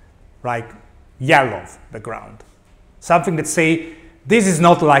list, like yellow background. Something that say, this is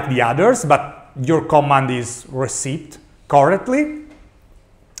not like the others, but your command is received correctly.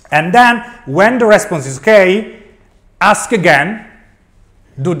 And then, when the response is okay, ask again,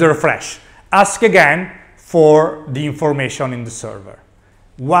 do the refresh. Ask again for the information in the server.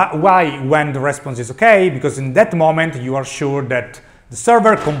 Why when the response is okay? Because in that moment, you are sure that the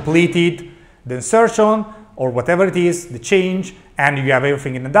server completed the insertion or whatever it is, the change, and you have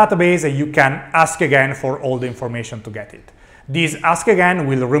everything in the database, and you can ask again for all the information to get it. This ask again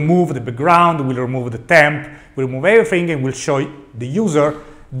will remove the background, will remove the temp, will remove everything, and will show the user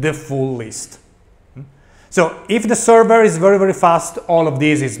the full list. So if the server is very, very fast, all of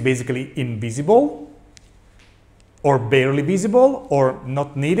this is basically invisible, or barely visible, or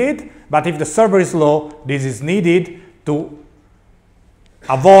not needed. But if the server is low, this is needed to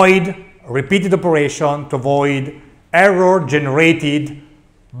avoid repeated operation, to avoid error generated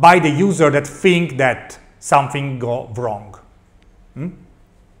by the user that think that something go wrong.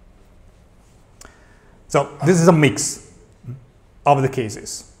 So this is a mix of the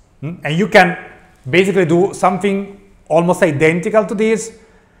cases. And you can basically do something almost identical to this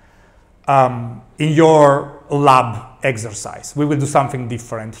in your lab exercise. We will do something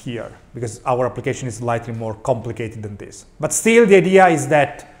different here because our application is slightly more complicated than this. But still the idea is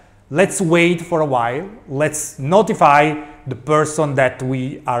that let's wait for a while. Let's notify the person that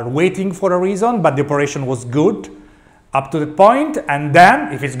we are waiting for a reason, but the operation was good up to the point. And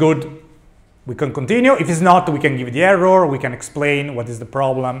then if it's good, we can continue. If it's not, we can give the error, we can explain what is the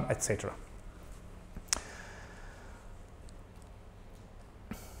problem, etc.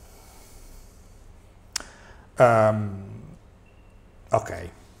 Okay.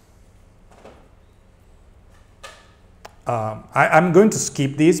 I'm going to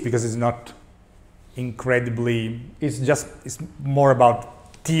skip this because it's not incredibly, it's more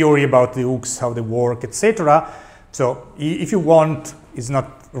about theory about the hooks, how they work, etc. So if you want, it's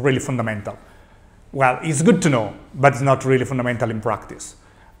not really fundamental. Well, it's good to know, but it's not really fundamental in practice.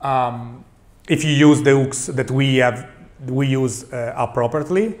 If you use the hooks that we use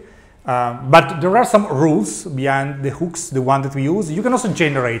appropriately, But there are some rules behind the hooks, the one that we use. You can also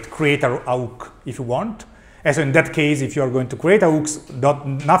create a hook if you want. And so in that case, if you are going to create a hooks,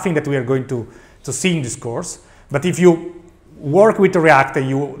 nothing that we are going to see in this course. But if you work with React and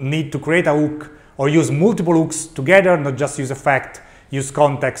you need to create a hook or use multiple hooks together, not just use effect, use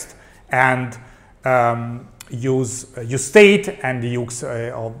context, and use state and the hooks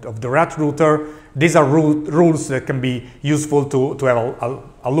of the React router, these are rules that can be useful to have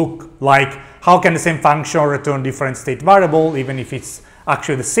a look, like how can the same function return different state variable even if it's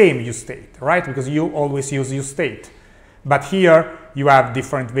actually the same use state, right? Because you always use use state. But here you have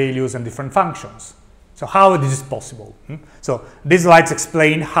different values and different functions. So how this is possible? So these slides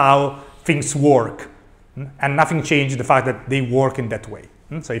explain how things work, and nothing changed the fact that they work in that way.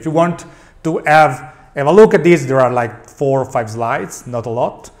 So if you want to have a look at this, there are like 4 or 5 slides, not a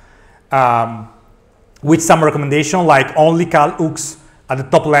lot, with some recommendation like only call hooks at the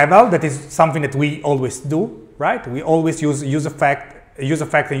top level. That is something that we always do, right? We always use useEffect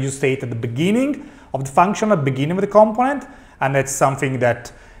and useState at the beginning of the function, at the beginning of the component, and that's something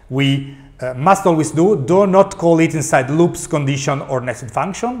that we must always do. Do not call it inside loops, condition, or nested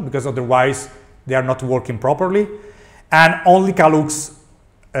function, because otherwise they are not working properly. And only call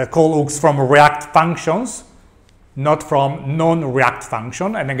hooks from React functions, not from non-React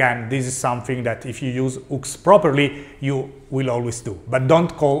function. And again, this is something that if you use hooks properly, you will always do. But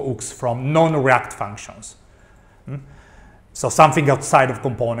don't call hooks from non-React functions. So something outside of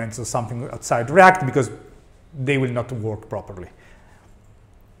components or something outside React, because they will not work properly,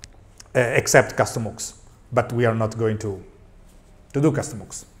 except custom hooks. But we are not going to do custom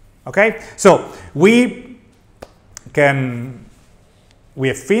hooks. Okay, so we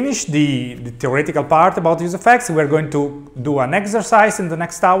have finished the theoretical part about useEffects. We're going to do an exercise in the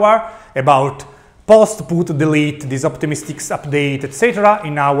next hour about post, put, delete, this optimistics, update, etc.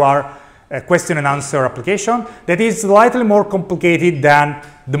 in our question and answer application. That is slightly more complicated than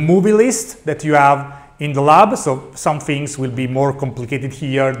the movie list that you have in the lab. So some things will be more complicated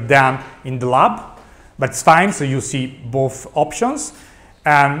here than in the lab, but it's fine. So you see both options,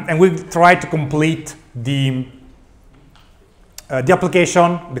 and we'll try to complete the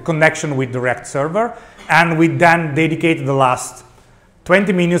application, the connection with the React server, and we then dedicate the last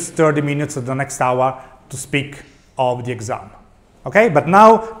 20 minutes, 30 minutes of the next hour to speak of the exam. Okay, but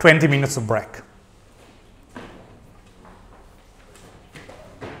now 20 minutes of break.